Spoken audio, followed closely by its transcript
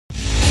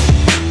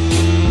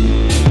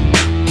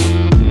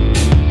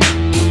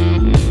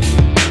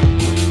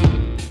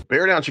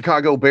Bear down,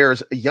 Chicago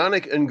Bears.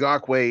 Yannick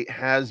Ngakoue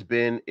has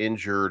been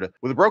injured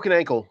with a broken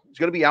ankle. He's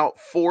going to be out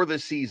for the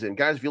season.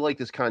 Guys, if you like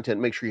this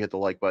content, make sure you hit the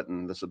like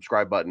button, the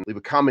subscribe button, leave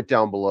a comment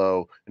down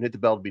below, and hit the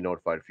bell to be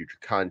notified of future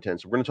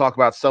content. So we're going to talk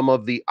about some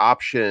of the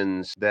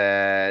options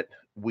that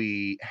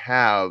we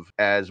have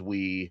as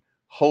we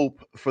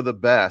hope for the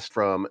best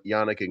from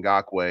Yannick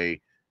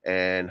Ngakoue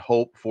and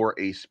hope for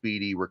a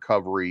speedy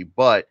recovery.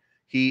 But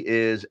he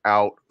is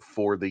out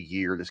for the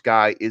year. This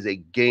guy is a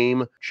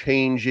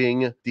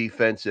game-changing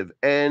defensive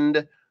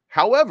end.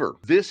 However,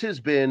 this has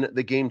been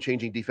the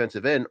game-changing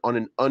defensive end on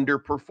an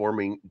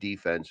underperforming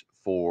defense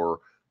for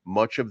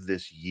much of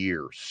this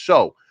year.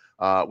 So,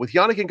 with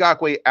Yannick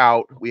Ngakoue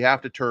out, we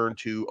have to turn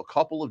to a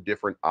couple of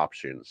different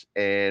options.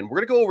 And we're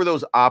going to go over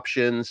those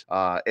options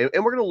and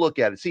we're going to look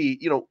at it. See,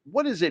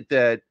 what is it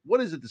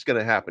that's going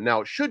to happen? Now,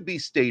 it should be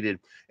stated,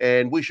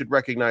 and we should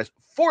recognize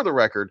for the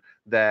record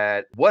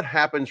that what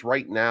happens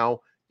right now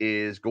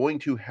is going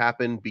to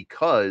happen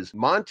because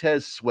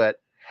Montez Sweat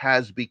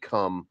has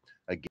become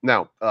a game.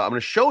 Now, I'm going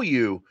to show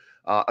you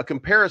a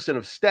comparison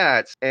of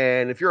stats.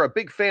 And if you're a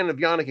big fan of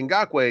Yannick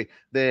Ngakoue,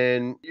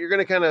 then you're going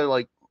to kind of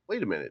like,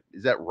 wait a minute,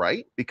 is that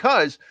right?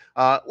 Because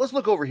let's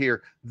look over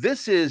here.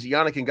 This is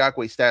Yannick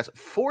Ngakoue stats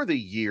for the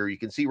year. You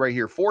can see right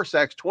here, 4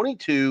 sacks,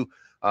 22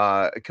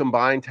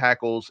 combined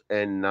tackles,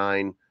 and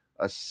 9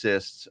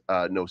 assists,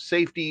 no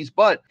safeties.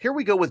 But here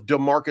we go with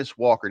DeMarcus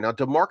Walker. Now,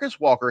 DeMarcus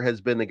Walker has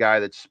been the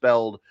guy that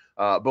spelled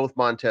both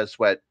Montez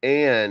Sweat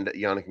and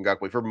Yannick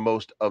Ngakoue for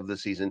most of the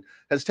season,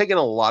 has taken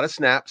a lot of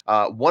snaps,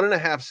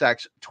 1.5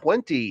 sacks,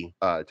 20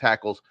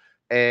 tackles,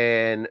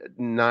 and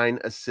 9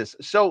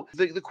 assists. So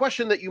the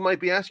question that you might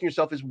be asking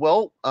yourself is,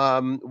 well,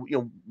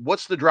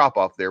 what's the drop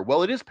off there?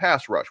 Well, it is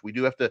pass rush. We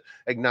do have to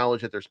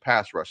acknowledge that there's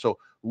pass rush. So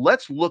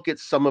let's look at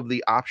some of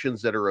the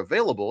options that are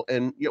available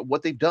and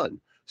what they've done.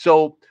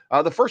 So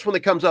the first one that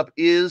comes up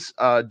is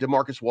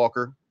DeMarcus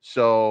Walker.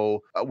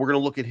 So we're going to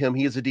look at him.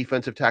 He is a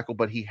defensive tackle,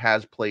 but he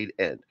has played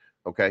end.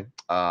 Okay.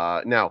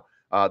 Now,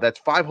 that's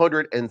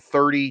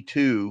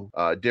 532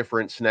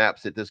 different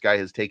snaps that this guy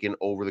has taken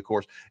over the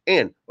course.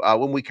 And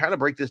when we kind of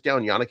break this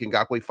down, Yannick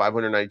Ngakoue,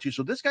 592.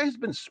 So this guy has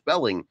been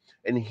spelling,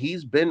 and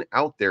he's been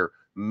out there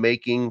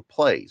making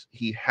plays.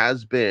 He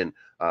has been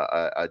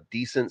a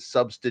decent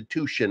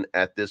substitution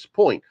at this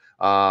point.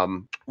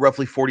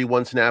 Roughly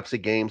 41 snaps a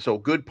game, so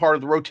good part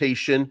of the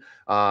rotation.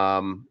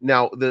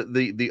 Now,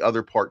 the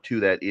other part to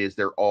that is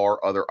there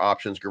are other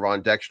options.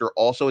 Gervon Dexter,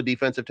 also a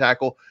defensive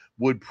tackle,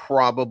 would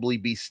probably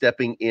be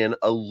stepping in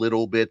a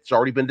little bit. It's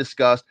already been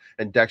discussed,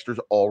 and Dexter's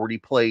already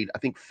played. I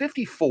think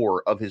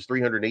 54 of his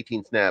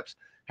 318 snaps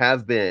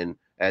have been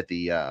at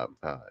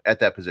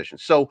that position.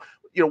 So,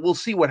 we'll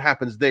see what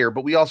happens there.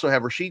 But we also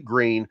have Rasheed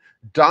Green,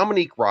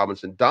 Dominique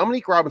Robinson.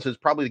 Dominique Robinson is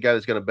probably the guy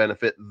that's going to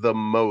benefit the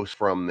most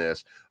from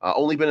this.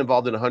 Only been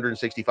involved in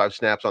 165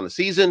 snaps on the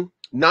season.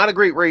 Not a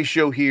great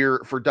ratio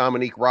here for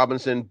Dominique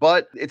Robinson,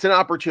 but it's an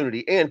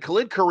opportunity. And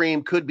Khalid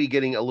Kareem could be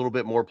getting a little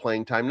bit more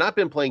playing time. Not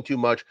been playing too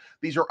much.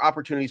 These are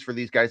opportunities for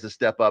these guys to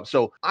step up.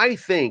 So I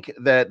think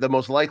that the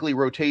most likely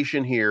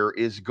rotation here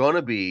is going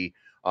to be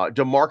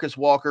DeMarcus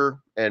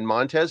Walker and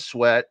Montez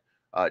Sweat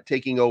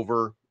taking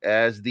over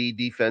as the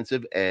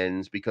defensive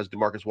ends because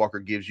DeMarcus Walker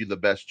gives you the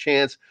best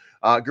chance.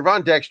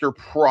 Gervon Dexter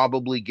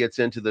probably gets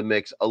into the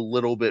mix a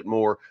little bit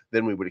more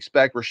than we would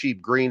expect. Rasheed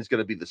Green is going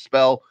to be the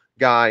spell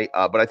guy,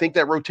 but I think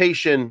that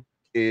rotation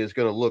is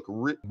going to look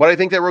but I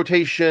think that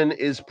rotation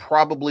is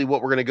probably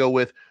what we're going to go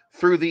with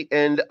through the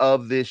end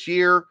of this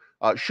year.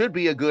 Should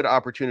be a good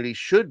opportunity,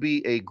 should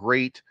be a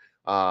great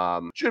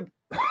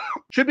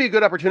should be a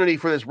good opportunity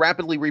for this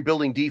rapidly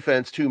rebuilding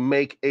defense to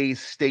make a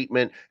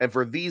statement and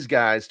for these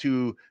guys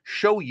to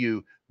show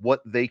you what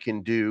they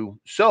can do.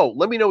 So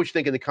let me know what you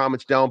think in the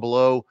comments down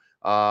below.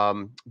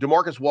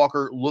 DeMarcus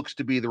Walker looks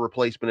to be the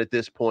replacement at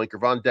this point.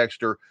 Gervon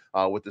Dexter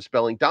with the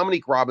spelling.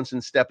 Dominique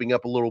Robinson stepping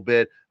up a little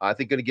bit. I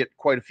think going to get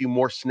quite a few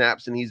more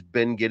snaps than he's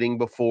been getting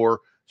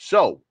before.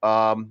 So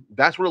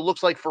that's what it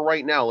looks like for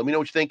right now. Let me know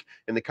what you think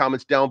in the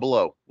comments down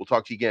below. We'll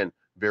talk to you again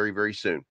very, very soon.